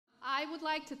I would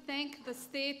like to thank the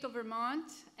state of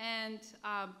Vermont and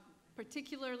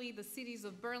particularly the cities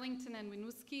of Burlington and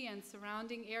Winooski and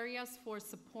surrounding areas for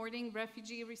supporting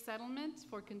refugee resettlement,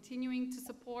 for continuing to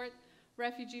support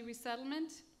refugee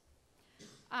resettlement.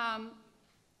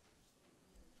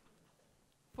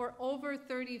 For over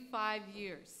 35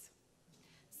 years.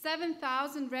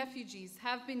 7,000 refugees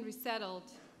have been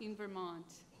resettled in Vermont,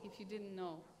 if you didn't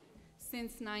know,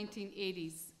 since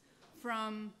 1980s,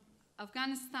 from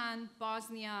Afghanistan,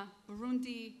 Bosnia,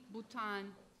 Burundi, Bhutan,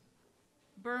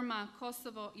 Burma,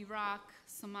 Kosovo, Iraq,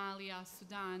 Somalia,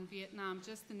 Sudan, Vietnam,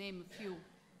 just to name a few.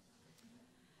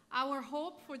 Our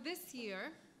hope for this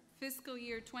year, fiscal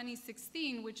year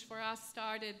 2016, which for us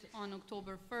started on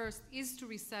October 1st, is to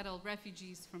resettle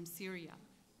refugees from Syria.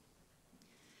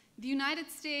 The United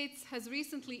States has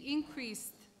recently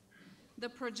increased the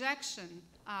projection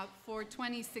for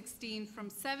 2016 from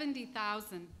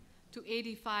 70,000 to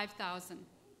 85,000.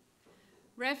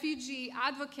 Refugee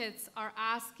advocates are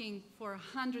asking for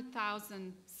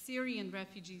 100,000 Syrian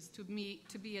refugees to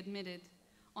be admitted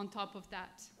on top of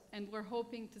that, and we're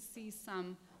hoping to see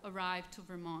some arrive to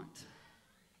Vermont.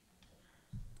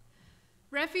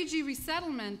 Refugee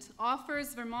resettlement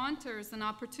offers Vermonters an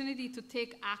opportunity to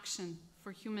take action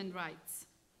for human rights.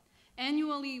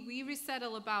 Annually, we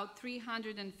resettle about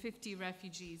 350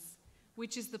 refugees,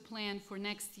 which is the plan for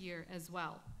next year as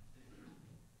well.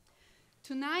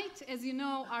 Tonight, as you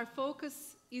know, our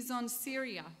focus is on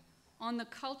Syria, on the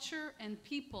culture and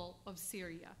people of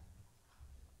Syria.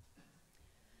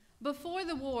 Before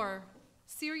the war,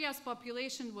 Syria's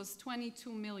population was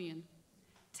 22 million.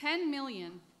 10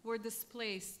 million were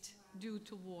displaced due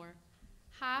to war.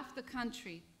 Half the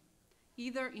country,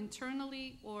 either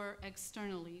internally or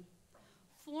externally.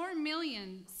 4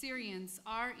 million Syrians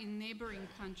are in neighboring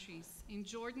countries, in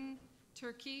Jordan,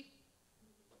 Turkey,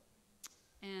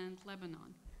 and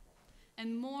Lebanon.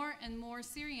 And more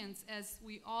Syrians, as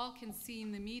we all can see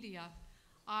in the media,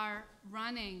 are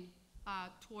running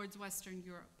towards Western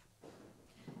Europe.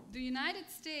 The United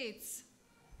States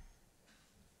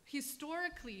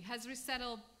historically has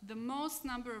resettled the most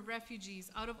number of refugees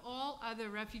out of all other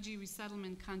refugee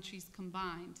resettlement countries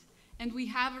combined, and we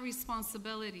have a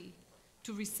responsibility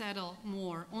to resettle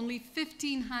more. Only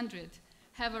 1,500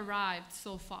 have arrived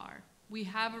so far. We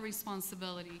have a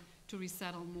responsibility to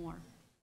resettle more.